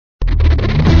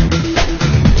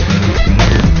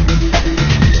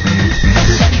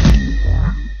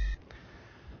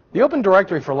The Open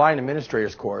Directory for Line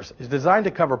Administrators course is designed to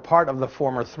cover part of the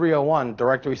former 301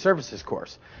 Directory Services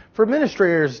course for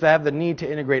administrators that have the need to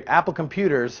integrate Apple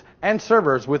computers and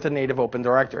servers with a native Open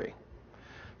Directory.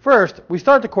 First, we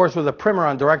start the course with a primer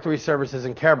on Directory Services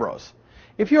and Kerberos.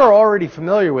 If you are already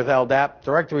familiar with LDAP,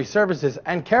 Directory Services,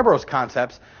 and Kerberos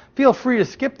concepts, feel free to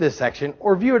skip this section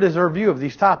or view it as a review of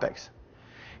these topics.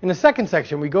 In the second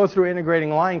section, we go through integrating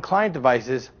line client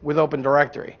devices with Open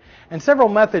Directory and several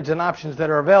methods and options that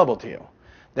are available to you.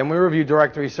 Then we review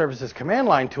Directory Services Command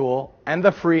Line tool and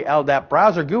the free LDAP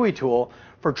Browser GUI tool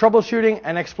for troubleshooting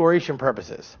and exploration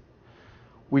purposes.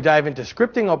 We dive into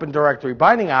scripting Open Directory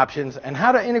binding options and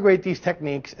how to integrate these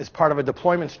techniques as part of a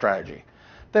deployment strategy.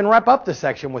 Then wrap up the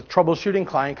section with troubleshooting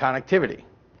client connectivity.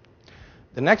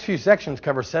 The next few sections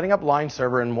cover setting up line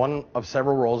server in one of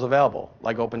several roles available,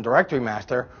 like Open Directory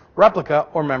Master, Replica,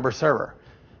 or Member Server.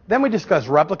 Then we discuss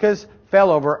replicas,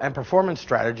 failover, and performance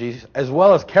strategies, as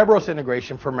well as Kerberos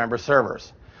integration for member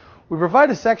servers. We provide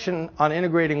a section on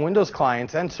integrating Windows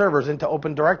clients and servers into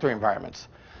Open Directory environments,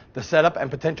 the setup and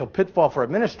potential pitfall for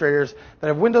administrators that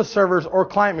have Windows servers or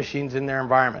client machines in their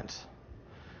environments.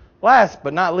 Last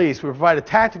but not least, we provide a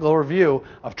tactical review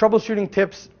of troubleshooting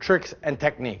tips, tricks, and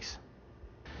techniques.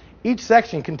 Each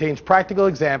section contains practical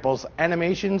examples,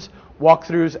 animations,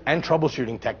 walkthroughs, and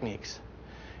troubleshooting techniques.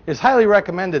 It is highly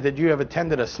recommended that you have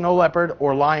attended a Snow Leopard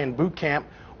or Lion boot camp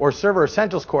or Server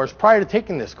Essentials course prior to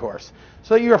taking this course,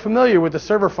 so that you are familiar with the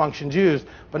server functions used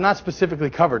but not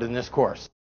specifically covered in this course.